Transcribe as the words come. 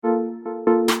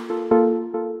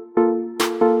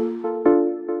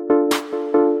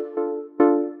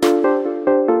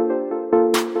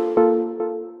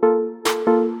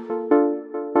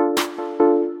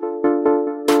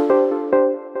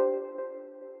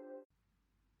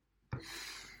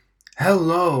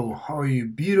Hello, all you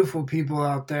beautiful people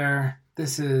out there.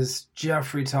 This is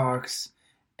Jeffrey Talks,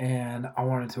 and I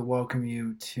wanted to welcome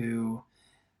you to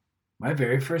my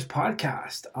very first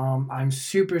podcast. I'm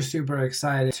super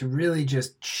excited to really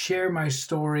just share my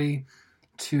story,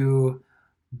 to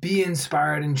be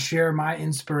inspired and share my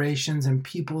inspirations and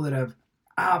people that have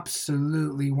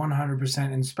absolutely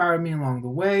 100% inspired me along the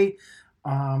way.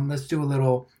 Let's do a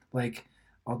little,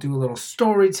 I'll do a little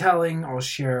storytelling. I'll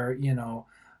share,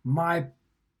 my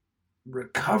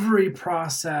recovery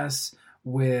process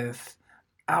with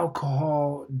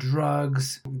alcohol,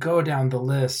 drugs, go down the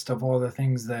list of all the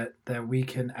things that we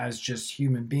can as just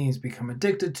human beings become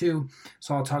addicted to.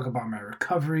 So I'll talk about my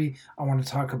recovery. I want to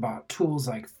talk about tools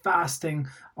like fasting.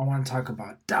 I want to talk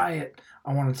about diet.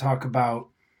 I want to talk about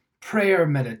prayer,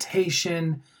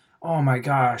 meditation. Oh my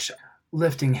gosh,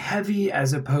 lifting heavy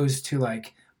as opposed to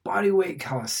like body weight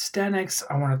calisthenics.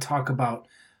 I want to talk about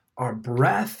our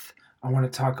breath. I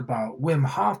want to talk about Wim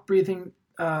Hof breathing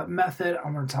method. I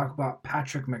want to talk about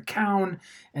Patrick McKeown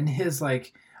and his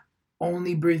like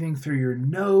only breathing through your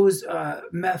nose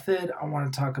method. I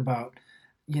want to talk about,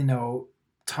 you know,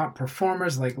 top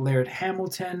performers like Laird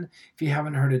Hamilton. If you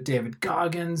haven't heard of David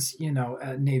Goggins,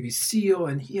 Navy SEAL,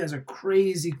 and he has a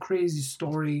crazy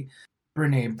story.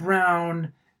 Brene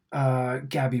Brown,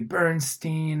 Gabby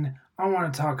Bernstein. I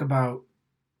want to talk about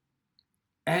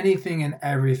anything and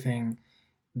everything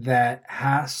that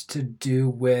has to do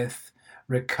with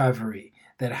recovery,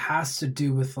 that has to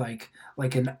do with like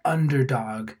an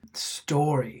underdog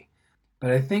story. But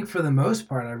I think for the most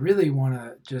part, I really want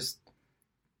to just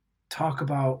talk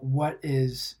about what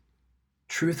is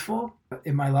truthful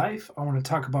in my life. I want to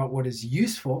talk about what is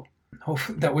useful,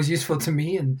 hopefully that was useful to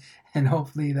me, and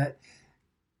hopefully that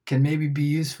can maybe be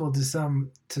useful to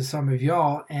some of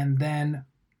y'all, and then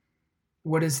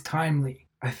what is timely.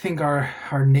 I think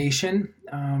our nation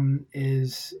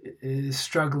is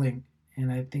struggling,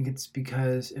 and I think it's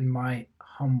because, in my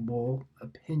humble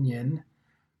opinion,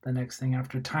 the next thing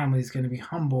after timely is going to be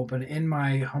humble. But in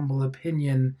my humble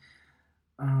opinion,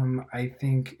 I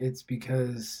think it's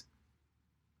because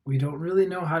we don't really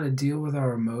know how to deal with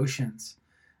our emotions.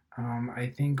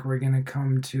 I think we're going to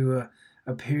come to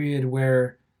a period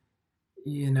where,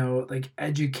 like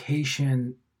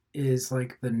education is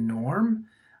like the norm,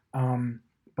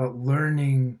 but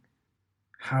learning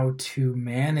how to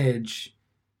manage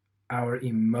our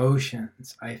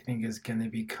emotions, I think, is going to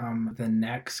become the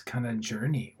next kind of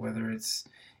journey, whether it's,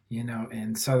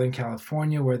 in Southern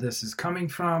California, where this is coming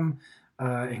from,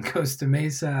 in Costa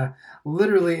Mesa,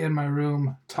 literally in my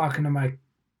room talking to my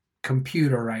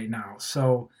computer right now.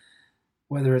 So,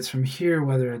 whether it's from here,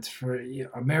 whether it's for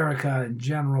America in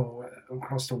general,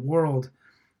 across the world,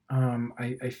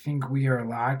 I think we are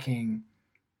lacking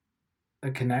a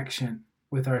connection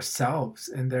with ourselves,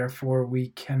 and therefore we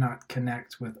cannot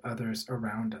connect with others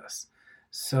around us.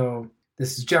 So,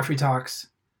 this is Jeffrey Talks.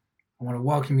 I want to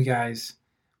welcome you guys.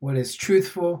 What is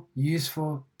truthful,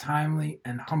 useful, timely,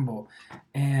 and humble?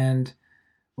 And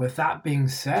with that being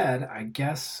said, I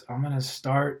guess I'm going to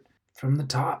start from the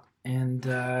top and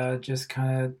just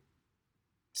kind of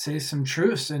say some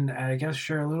truths, and I guess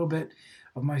share a little bit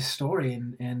of my story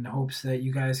in hopes that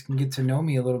you guys can get to know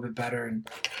me a little bit better and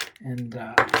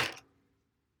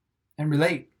and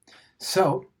relate.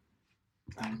 So,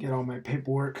 I get all my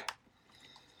paperwork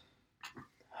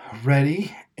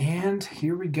ready, and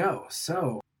here we go.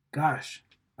 So, gosh,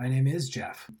 my name is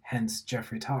Jeff, hence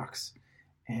Jeffrey Talks,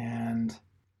 and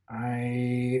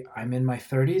I'm in my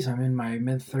 30s. I'm in my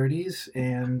mid 30s,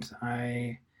 and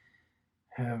I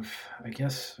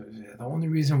guess the only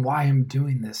reason why I'm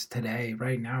doing this today,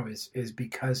 right now, is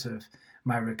because of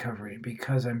my recovery,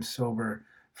 because I'm sober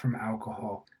from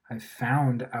alcohol. I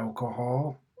found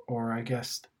alcohol, or I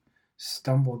guess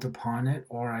stumbled upon it,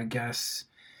 or I guess,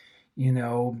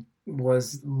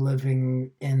 was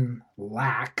living in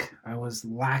lack. I was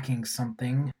lacking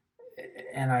something,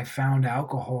 and I found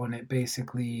alcohol, and it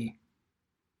basically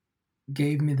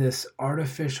gave me this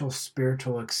artificial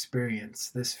spiritual experience,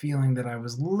 this feeling that I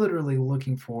was literally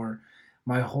looking for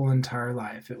my whole entire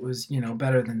life. It was,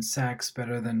 better than sex,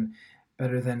 better than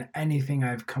anything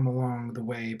I've come along the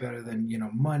way, better than,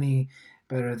 money,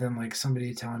 better than like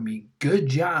somebody telling me, "Good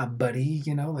job, buddy,"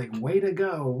 like "way to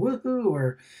go, woohoo,"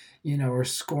 or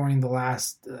scoring the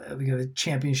last the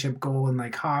championship goal in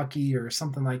like hockey or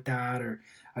something like that, or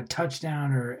a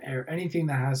touchdown, or anything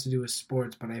that has to do with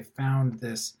sports. But I found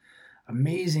this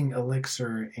amazing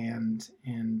elixir, and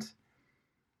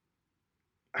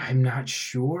I'm not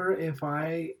sure if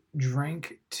I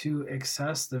drank to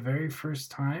excess the very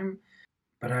first time,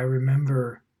 but I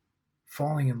remember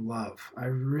falling in love. I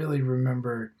really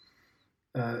remember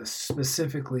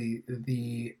specifically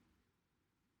the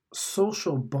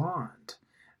social bond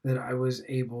that I was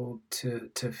able to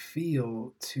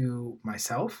feel to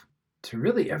myself, to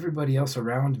really everybody else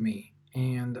around me.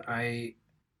 And I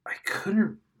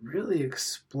couldn't really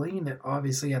explain it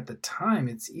obviously at the time.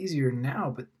 It's easier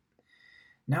now, but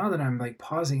now that I'm like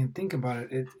pausing and think about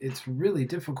it, it's really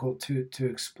difficult to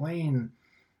explain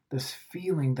this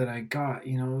feeling that I got.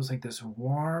 You know, it was like this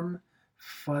warm,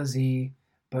 fuzzy,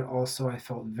 but also I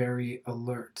felt very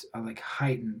alert, like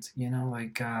heightened. You know,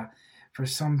 like for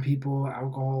some people,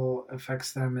 alcohol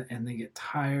affects them and they get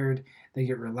tired, they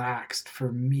get relaxed.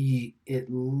 For me, it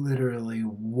literally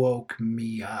woke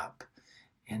me up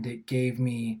and it gave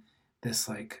me this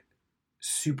like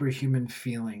superhuman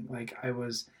feeling. Like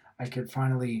I could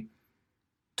finally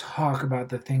talk about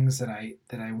the things that I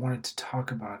wanted to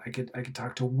talk about. I could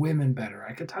talk to women better.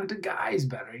 I could talk to guys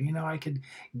better. You know, I could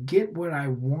get what I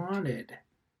wanted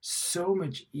so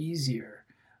much easier.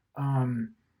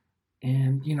 Um,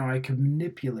 and you know, I could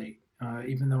manipulate.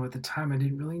 Even though at the time I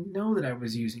didn't really know that I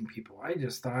was using people, I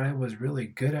just thought I was really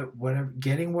good at whatever,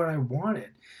 getting what I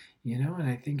wanted. You know, and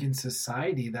I think in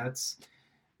society that's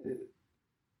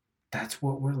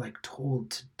what we're like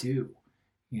told to do.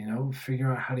 You know,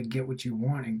 figure out how to get what you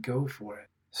want and go for it.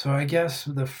 So I guess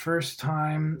the first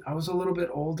time I was a little bit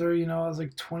older, you know, I was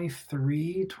like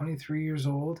 23 years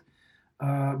old,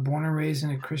 born and raised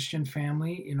in a Christian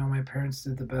family. You know, my parents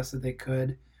did the best that they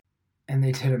could and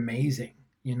they did amazing.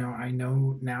 You know, I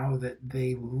know now that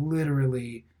they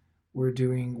literally were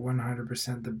doing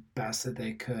 100% the best that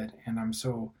they could. And I'm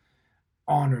so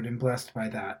honored and blessed by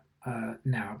that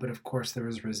now. But of course, there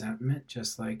was resentment,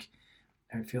 just like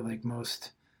I feel like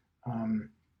most. Um,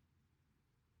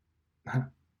 I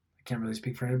can't really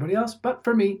speak for anybody else, but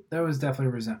for me, there was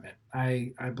definitely resentment.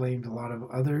 I blamed a lot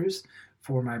of others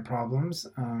for my problems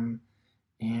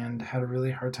and had a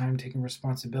really hard time taking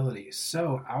responsibility.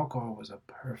 So, alcohol was a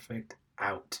perfect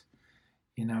out.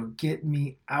 You know, get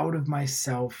me out of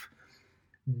myself,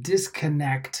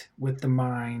 disconnect with the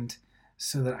mind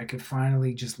so that I could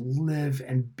finally just live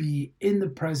and be in the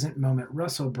present moment.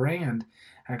 Russell Brand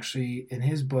actually in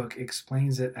his book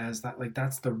explains it as that, like,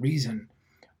 that's the reason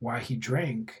why he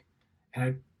drank. And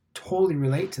I totally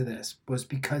relate to this, was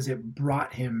because it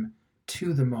brought him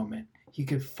to the moment. He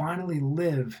could finally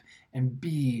live and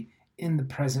be in the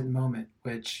present moment,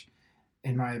 which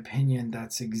in my opinion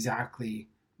that's exactly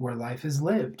where life is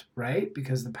lived, right?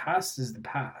 Because the past is the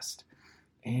past.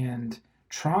 And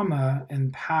trauma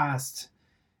and past,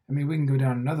 I mean, we can go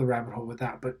down another rabbit hole with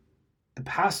that, but the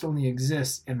past only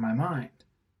exists in my mind.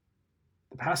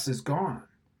 The past is gone.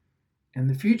 And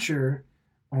the future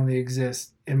only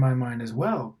exists in my mind as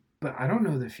well. But I don't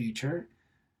know the future.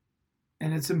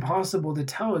 And it's impossible to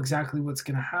tell exactly what's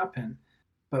going to happen.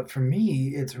 But for me,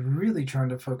 it's really trying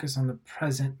to focus on the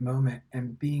present moment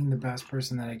and being the best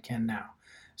person that I can now.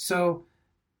 So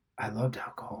I loved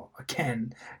alcohol.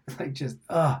 Again, like just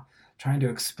trying to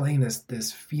explain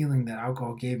this feeling that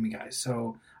alcohol gave me, guys.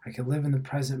 So I could live in the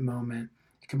present moment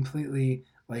completely.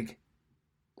 Like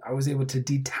I was able to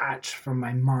detach from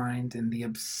my mind and the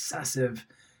obsessive,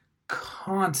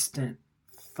 constant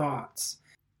thoughts.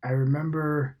 I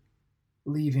remember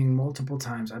leaving multiple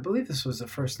times. I believe this was the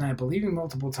first night, but leaving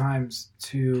multiple times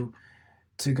to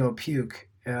go puke.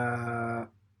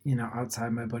 You know,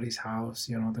 outside my buddy's house,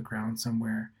 you know, on the ground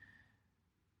somewhere,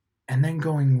 and then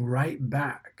going right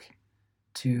back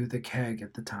to the keg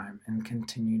at the time and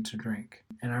continued to drink.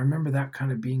 And I remember that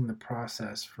kind of being the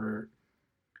process for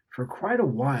quite a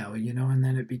while, you know, and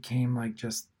then it became like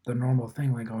just the normal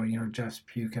thing, like, oh, you know, Jeff's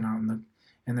puking out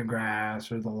in the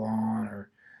grass or the lawn, or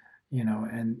you know,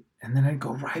 and then I'd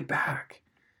go right back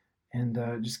and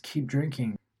just keep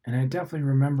drinking. And I definitely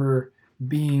remember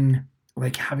being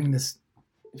like having this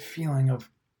feeling of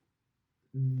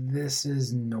this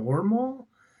is normal,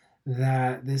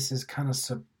 that this is kind of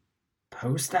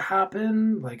supposed to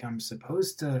happen, like I'm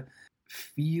supposed to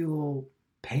feel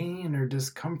pain or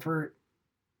discomfort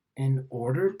in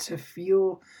order to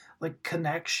feel like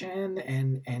connection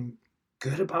and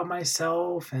good about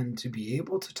myself and to be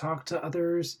able to talk to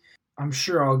others. I'm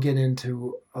sure I'll get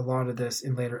into a lot of this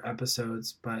in later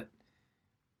episodes, but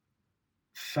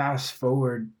fast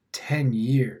forward 10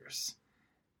 years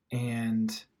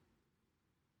and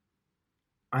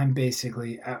I'm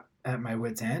basically at my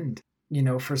wit's end. You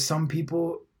know, for some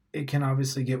people, it can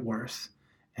obviously get worse.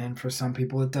 And for some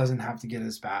people, it doesn't have to get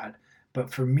as bad. But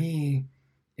for me,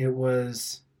 it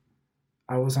was,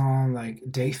 I was on like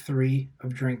day 3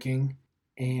 of drinking,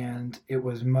 and it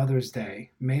was Mother's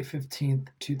Day, May 15th,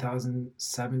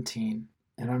 2017.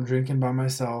 And I'm drinking by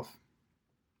myself.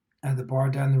 at the bar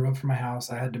down the road from my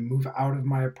house. I had to move out of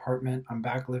my apartment. I'm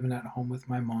back living at home with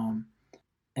my mom.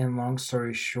 And long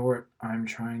story short, I'm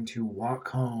trying to walk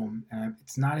home, and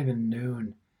it's not even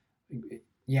noon.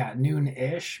 Yeah,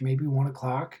 noon-ish, maybe 1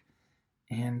 o'clock.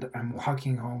 And I'm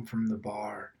walking home from the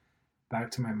bar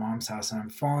back to my mom's house, and I'm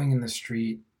falling in the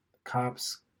street.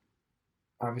 Cops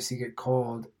obviously get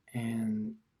called,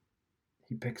 and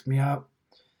he picks me up.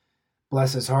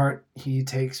 Bless his heart, he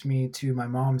takes me to my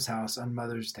mom's house on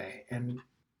Mother's Day. And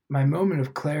my moment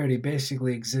of clarity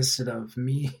basically existed of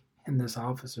me and this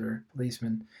officer,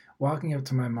 policeman, walking up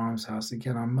to my mom's house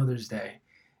again on Mother's Day.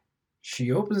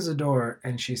 She opens the door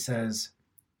and she says,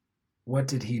 "What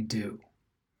did he do?"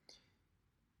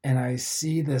 And I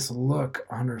see this look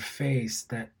on her face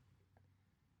that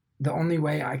the only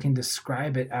way I can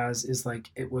describe it as is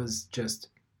like it was just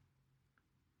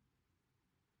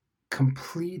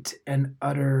complete and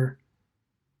utter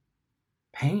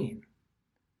pain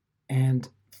and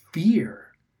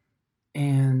fear.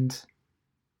 And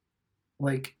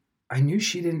like, I knew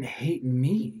she didn't hate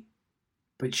me,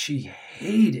 but she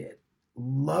hated,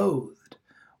 loathed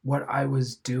what I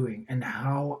was doing and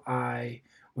how I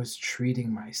was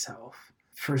treating myself.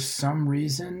 For some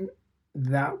reason,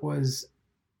 that was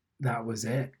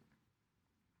it.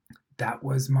 That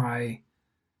was my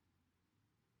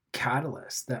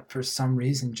catalyst that for some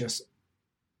reason just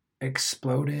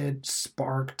exploded,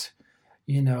 sparked,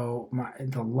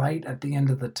 the light at the end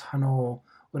of the tunnel,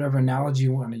 whatever analogy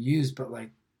you want to use, but like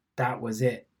that was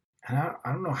it. And I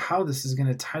don't know how this is going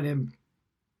to tie in,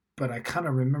 but I kind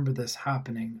of remember this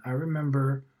happening. I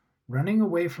remember running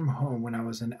away from home when I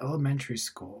was in elementary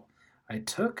school. I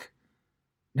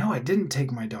didn't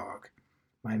take my dog.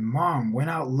 My mom went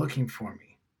out looking for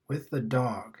me with the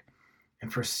dog.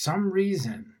 And for some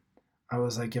reason, I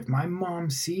was like, if my mom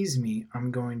sees me,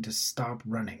 I'm going to stop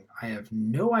running. I have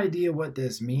no idea what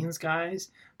this means,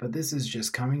 guys, but this is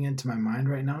just coming into my mind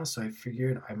right now. So I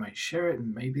figured I might share it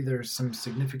and maybe there's some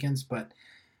significance. But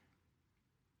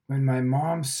when my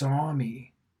mom saw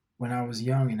me when I was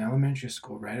young in elementary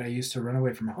school, right, I used to run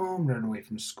away from home, run away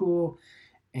from school,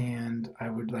 and I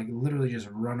would like literally just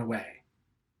run away.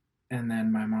 And then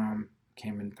my mom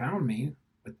came and found me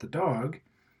with the dog,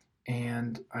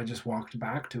 and I just walked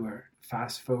back to her.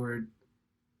 Fast forward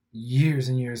years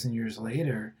and years and years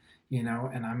later, and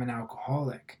I'm an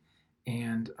alcoholic,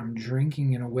 and I'm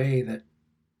drinking in a way that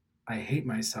I hate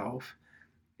myself,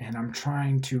 and I'm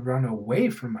trying to run away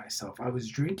from myself. I was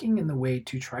drinking in the way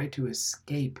to try to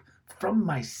escape from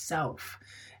myself.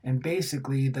 And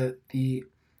basically the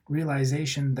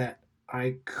realization that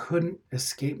I couldn't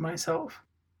escape myself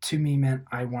to me meant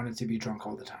I wanted to be drunk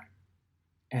all the time.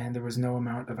 And there was no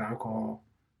amount of alcohol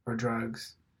or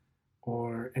drugs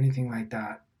or anything like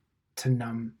that to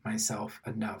numb myself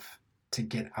enough to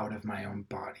get out of my own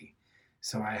body.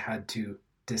 So I had to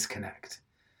disconnect.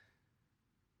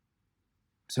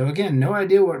 So again, no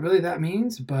idea what really that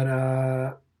means, but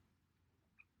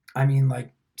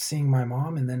like seeing my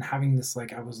mom and then having this,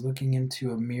 like, I was looking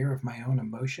into a mirror of my own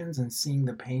emotions and seeing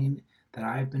the pain that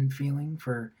I've been feeling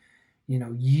for,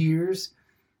 years,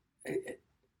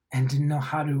 and didn't know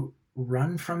how to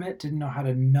run from it, didn't know how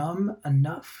to numb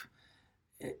enough.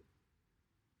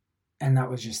 And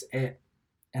that was just it.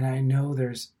 And I know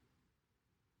there's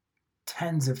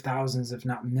tens of thousands, if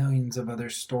not millions of other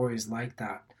stories like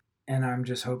that. And I'm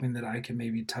just hoping that I can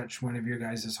maybe touch one of your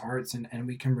guys' hearts and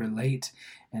we can relate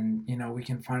and, we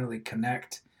can finally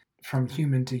connect from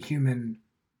human to human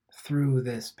through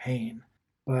this pain.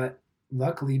 But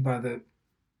luckily, by the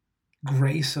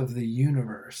grace of the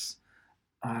universe,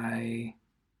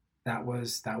 that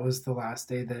was the last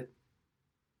day that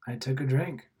I took a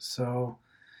drink. So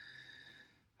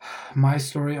my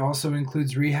story also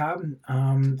includes rehab.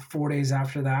 4 days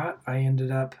after that, I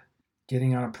ended up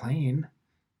getting on a plane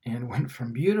and went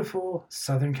from beautiful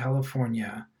Southern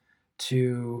California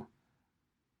to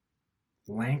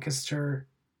Lancaster,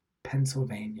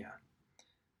 Pennsylvania.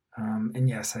 And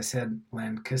yes, I said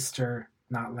Lancaster,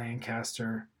 not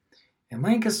Lancaster. In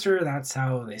Lancaster, that's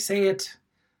how they say it.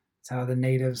 It's how the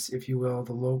natives, if you will,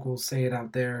 the locals say it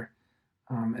out there.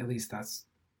 At least that's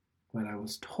what I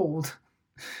was told.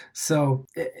 So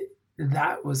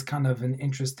that was kind of an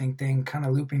interesting thing, kind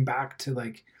of looping back to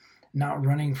like not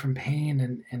running from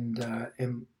pain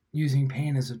and using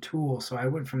pain as a tool. So I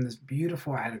went from this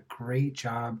beautiful, I had a great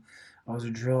job. I was a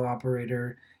drill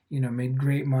operator, made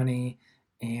great money.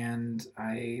 And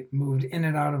I moved in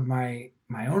and out of my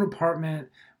own apartment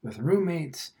with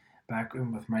roommates, back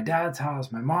in with my dad's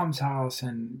house, my mom's house,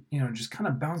 and, just kind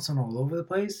of bouncing all over the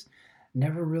place.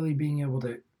 Never really being able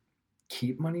to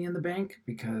keep money in the bank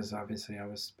because obviously I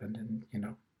was spending,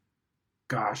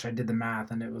 gosh, I did the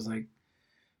math and it was like,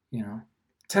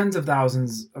 tens of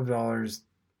thousands of dollars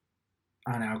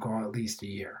on alcohol at least a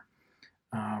year.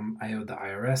 I owed the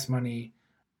IRS money,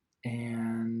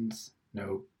 and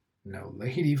no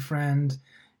lady friend.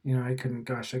 I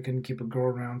couldn't keep a girl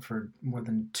around for more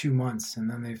than 2 months. And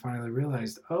then they finally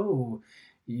realized, oh,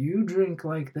 you drink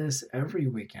like this every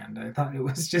weekend. I thought it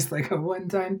was just like a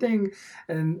one-time thing.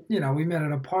 And, we met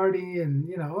at a party and,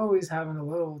 always having a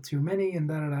little too many and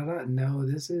da-da-da-da. No,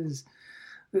 this is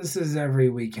every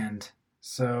weekend.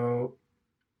 So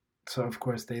of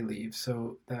course they leave.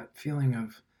 So that feeling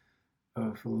of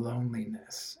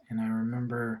loneliness. And I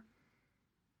remember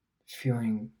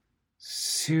feeling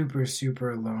super,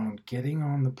 super alone getting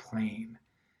on the plane.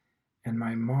 And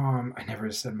my mom, I never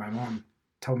told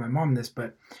my mom this,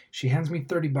 but she hands me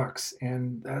 $30.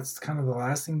 And that's kind of the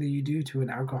last thing that you do to an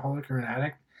alcoholic or an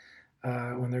addict.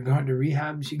 When they're going to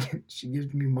rehab, she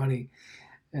gives me money.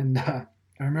 And I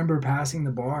remember passing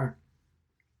the bar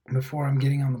before I'm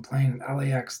getting on the plane at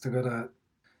LAX to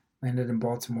landed in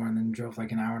Baltimore and then drove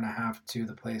like an hour and a half to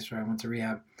the place where I went to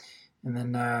rehab. And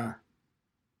then,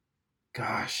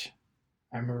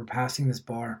 I remember passing this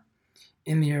bar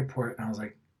in the airport and I was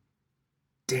like,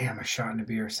 damn, a shot and a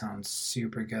beer sounds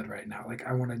super good right now. Like,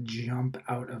 I want to jump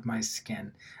out of my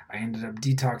skin. I ended up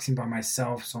detoxing by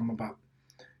myself, so I'm about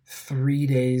 3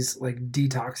 days like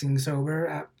detoxing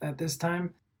sober at this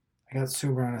time. I got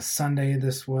sober on a Sunday.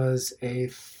 This was a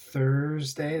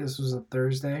Thursday.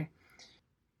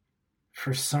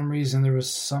 For some reason, there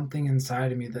was something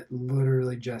inside of me that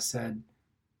literally just said,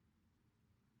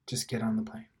 just get on the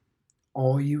plane.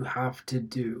 All you have to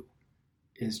do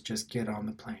is just get on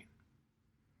the plane.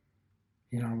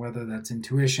 Whether that's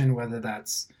intuition, whether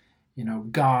that's,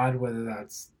 God, whether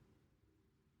that's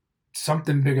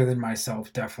something bigger than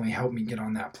myself, definitely helped me get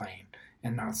on that plane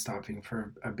and not stopping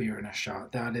for a beer and a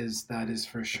shot. That is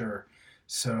for sure.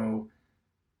 So,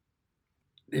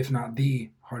 if not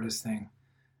the hardest thing,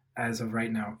 as of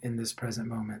right now, in this present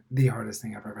moment, the hardest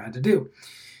thing I've ever had to do.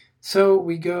 So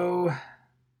we go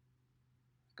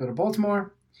to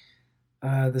Baltimore.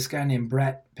 This guy named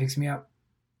Brett picks me up,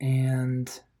 and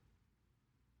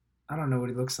I don't know what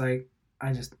he looks like.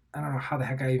 I don't know how the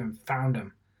heck I even found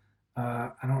him.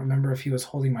 I don't remember if he was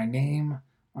holding my name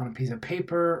on a piece of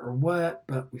paper or what,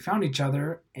 but we found each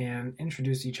other and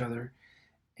introduced each other,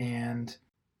 and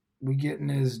we get in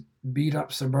his beat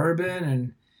up Suburban,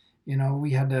 and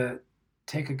we had to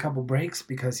take a couple breaks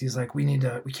because he's like, we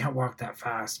can't walk that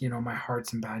fast. My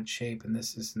heart's in bad shape and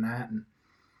this and that. And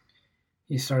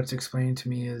he starts explaining to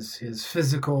me his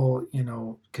physical,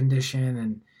 condition,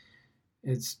 and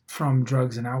it's from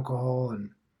drugs and alcohol.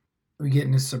 And we get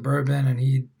in his Suburban and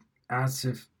he asks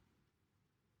if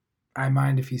I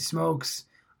mind if he smokes.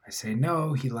 I say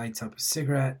no. He lights up a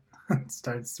cigarette,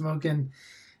 starts smoking,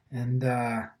 and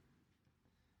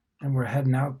we're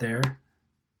heading out there.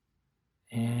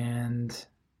 And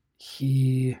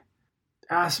he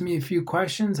asked me a few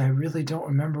questions. I really don't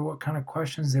remember what kind of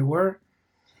questions they were.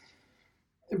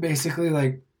 They're basically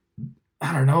like,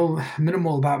 I don't know,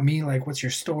 minimal about me, like what's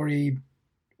your story?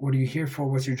 What are you here for?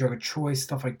 What's your drug of choice?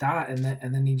 Stuff like that.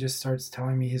 And then he just starts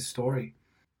telling me his story.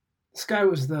 This guy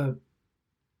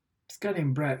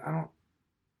named Brett.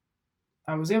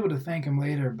 I was able to thank him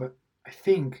later, but I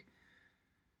think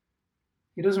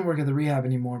he doesn't work at the rehab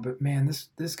anymore. But man,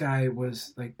 this guy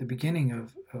was like the beginning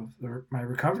of my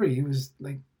recovery. He was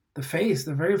like the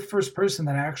very first person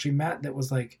that I actually met that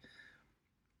was like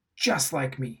just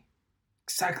like me,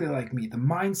 exactly like me. The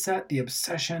mindset, the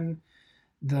obsession,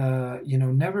 the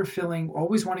never feeling,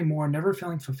 always wanting more, never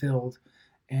feeling fulfilled,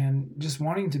 and just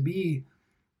wanting to be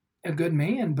a good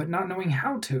man, but not knowing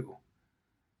how to.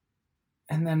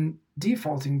 And then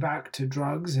defaulting back to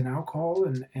drugs and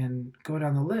alcohol and go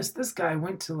down the list. This guy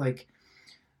went to like,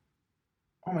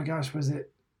 oh my gosh, was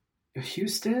it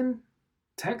Houston,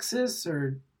 Texas,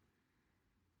 or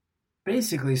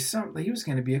basically he was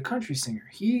going to be a country singer.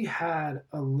 He had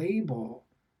a label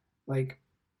like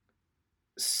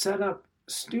set up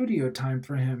studio time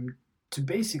for him to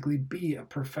basically be a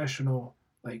professional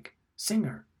like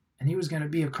singer, and he was going to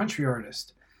be a country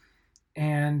artist.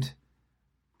 And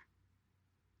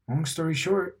long story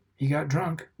short, he got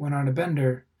drunk, went on a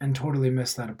bender, and totally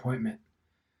missed that appointment.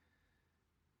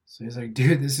 So he's like,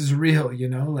 dude, this is real,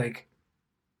 like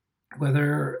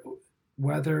whether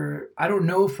I don't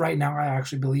know if right now I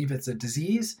actually believe it's a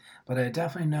disease, but I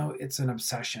definitely know it's an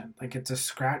obsession. Like it's a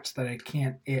scratch that I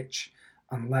can't itch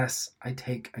unless I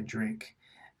take a drink.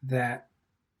 That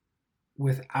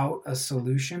without a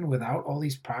solution, without all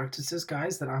these practices,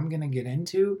 guys, that I'm going to get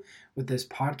into with this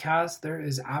podcast, there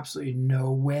is absolutely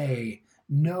no way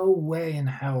in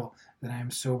hell that I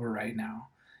am sober right now.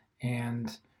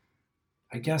 And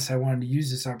I guess I wanted to use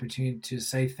this opportunity to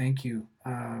say thank you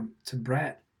to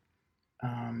Brett.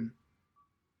 Um,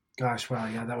 Gosh, wow,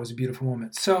 yeah, that was a beautiful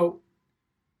moment. So,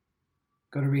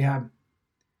 go to rehab.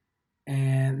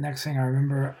 And next thing I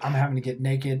remember, I'm having to get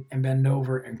naked and bend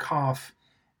over and cough.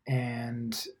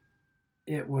 And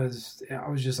I was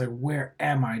just like, where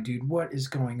am I, dude? What is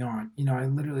going on? I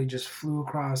literally just flew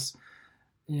across,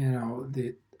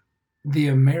 the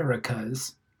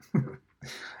Americas.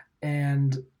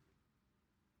 And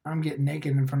I'm getting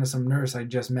naked in front of some nurse I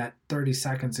just met 30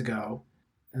 seconds ago.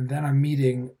 And then I'm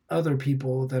meeting other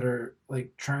people that are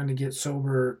like trying to get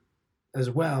sober as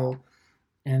well.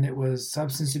 And it was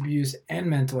substance abuse and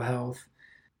mental health.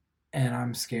 And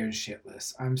I'm scared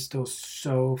shitless. I'm still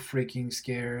so freaking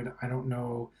scared. I don't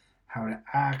know how to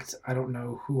act. I don't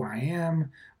know who I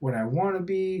am, what I want to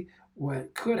be,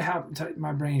 what could happen.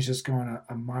 My brain's just going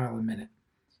a mile a minute.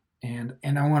 And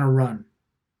I want to run.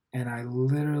 And I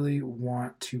literally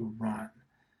want to run.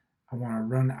 I want to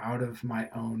run out of my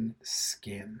own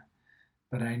skin.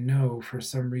 But I know for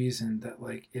some reason that,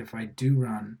 like, if I do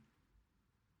run,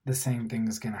 the same thing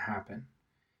is going to happen.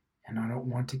 And I don't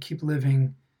want to keep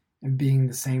living and being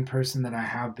the same person that I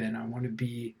have been. I want to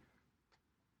be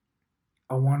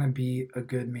a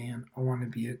good man. I want to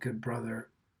be a good brother,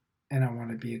 and I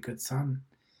want to be a good son.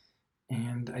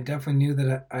 And I definitely knew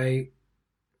that I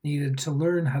needed to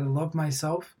learn how to love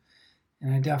myself.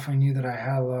 And I definitely knew that I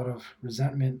had a lot of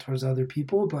resentment towards other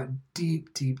people, but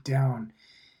deep, deep down,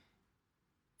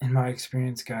 in my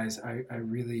experience, guys, I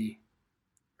really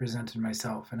resented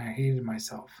myself and I hated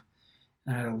myself.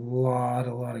 And I had a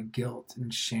lot of guilt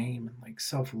and shame and like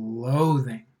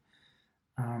self-loathing,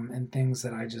 and things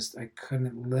that I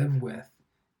couldn't live with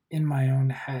in my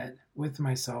own head with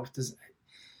myself.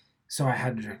 So I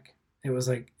had to drink. It was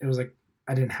like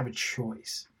I didn't have a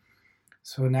choice.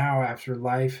 So now, after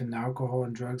life and alcohol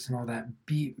and drugs and all that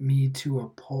beat me to a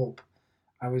pulp,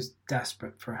 I was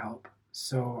desperate for help.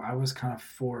 So I was kind of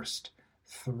forced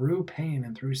through pain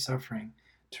and through suffering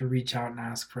to reach out and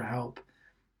ask for help.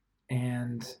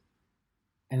 And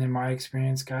and in my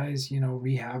experience, guys,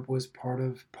 rehab was part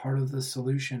of the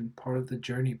solution, part of the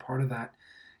journey, part of that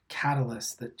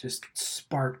catalyst that just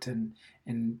sparked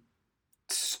and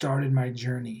started my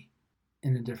journey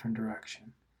in a different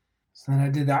direction. So then I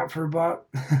did that for about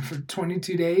for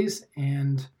 22 days,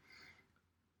 and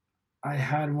I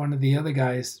had one of the other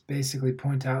guys basically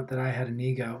point out that I had an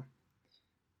ego.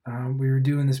 We were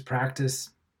doing this practice,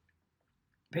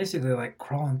 basically like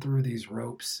crawling through these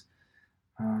ropes,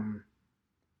 um,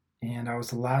 and I was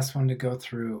the last one to go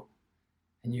through.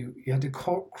 And you had to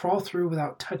crawl through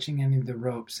without touching any of the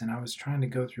ropes. And I was trying to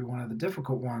go through one of the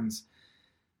difficult ones,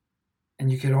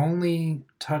 and you could only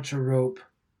touch a rope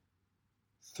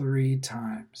 3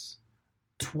 times,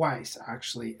 twice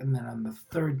actually, and then on the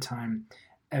third time,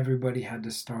 everybody had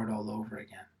to start all over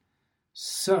again.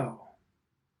 So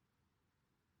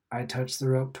I touched the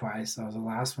rope twice. I was the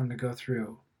last one to go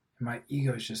through, and my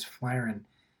ego's just flaring.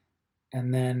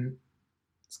 And then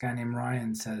this guy named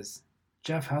Ryan says,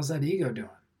 "Jeff, how's that ego doing?"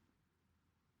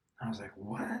 I was like,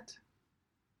 "What?"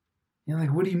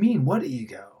 Like, "What do you mean? What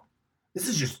ego? This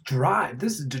is just drive.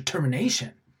 This is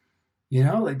determination.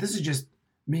 Like this is just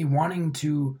me wanting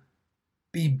to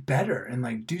be better and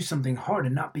like do something hard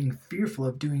and not being fearful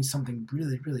of doing something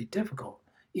really, really difficult,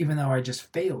 even though I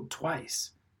just failed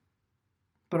twice.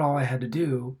 But all I had to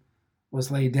do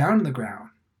was lay down on the ground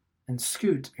and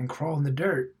scoot and crawl in the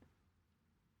dirt,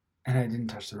 and I didn't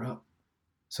touch the rope.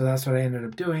 So that's what I ended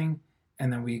up doing.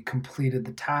 And then we completed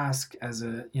the task as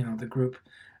the group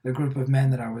of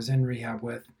men that I was in rehab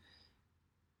with.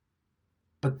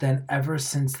 But then ever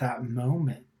since that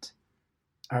moment,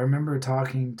 I remember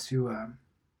talking to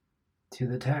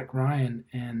the tech, Ryan,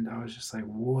 and I was just like,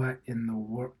 what in the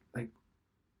world? Like,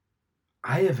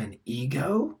 I have an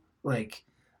ego? Like,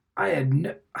 I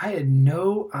had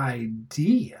no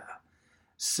idea.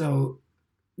 So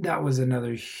that was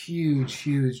another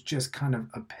huge just kind of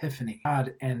epiphany.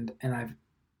 And I've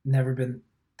never been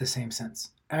the same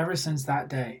since. Ever since that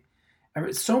day.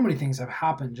 So many things have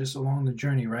happened just along the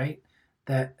journey, right?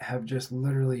 That have just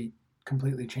literally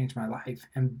completely changed my life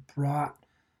and brought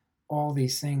all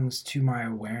these things to my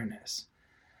awareness.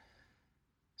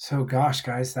 So gosh,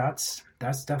 guys, that's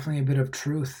definitely a bit of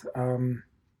truth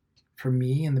for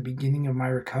me in the beginning of my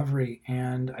recovery.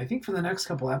 And I think for the next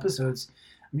couple episodes,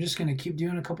 I'm just going to keep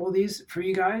doing a couple of these for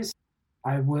you guys.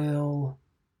 I will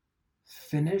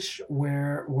finish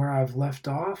where I've left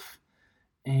off,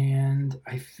 and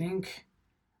I think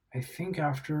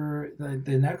after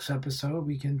the next episode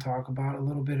we can talk about a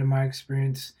little bit of my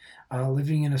experience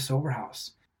living in a sober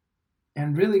house.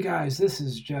 And really, guys, this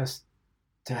is just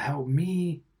to help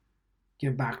me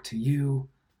give back to you,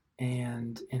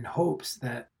 and in hopes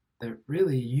that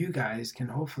really you guys can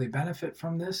hopefully benefit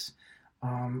from this.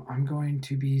 I'm going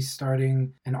to be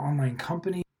starting an online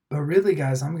company, but really,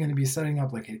 guys, I'm going to be setting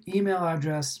up like an email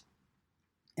address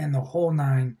and the whole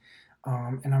nine.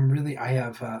 And I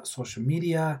have social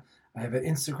media. I have an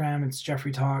Instagram. It's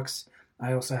Jeffrey Talks.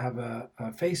 I also have a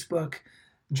Facebook,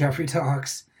 Jeffrey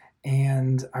Talks,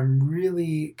 and I'm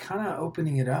really kind of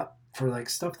opening it up for like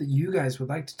stuff that you guys would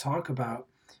like to talk about,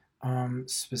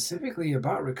 specifically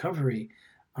about recovery.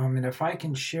 And if I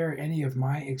can share any of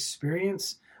my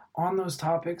experience on those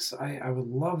topics, I would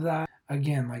love that.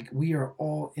 Again, like, we are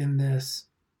all in this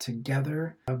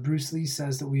together. Bruce Lee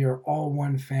says that we are all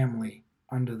one family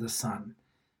under the sun.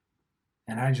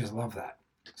 And I just love that.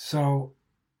 So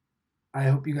I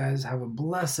hope you guys have a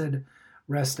blessed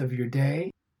rest of your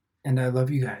day. And I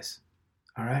love you guys.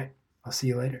 All right. I'll see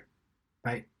you later.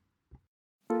 Bye.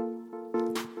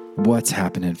 What's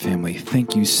happening, family?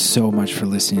 Thank you so much for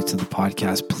listening to the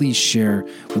podcast. Please share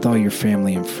with all your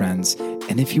family and friends.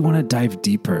 And if you want to dive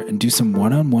deeper and do some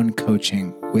one-on-one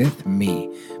coaching with me,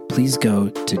 please go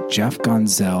to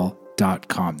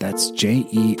jeffgonzell.com. That's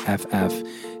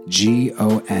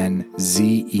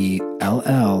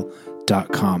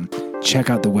JEFFGONZELL.com. Check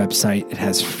out the website. It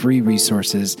has free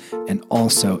resources, and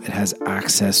also it has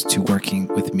access to working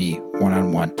with me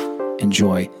one-on-one.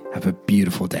 Enjoy. Have a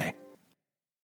beautiful day.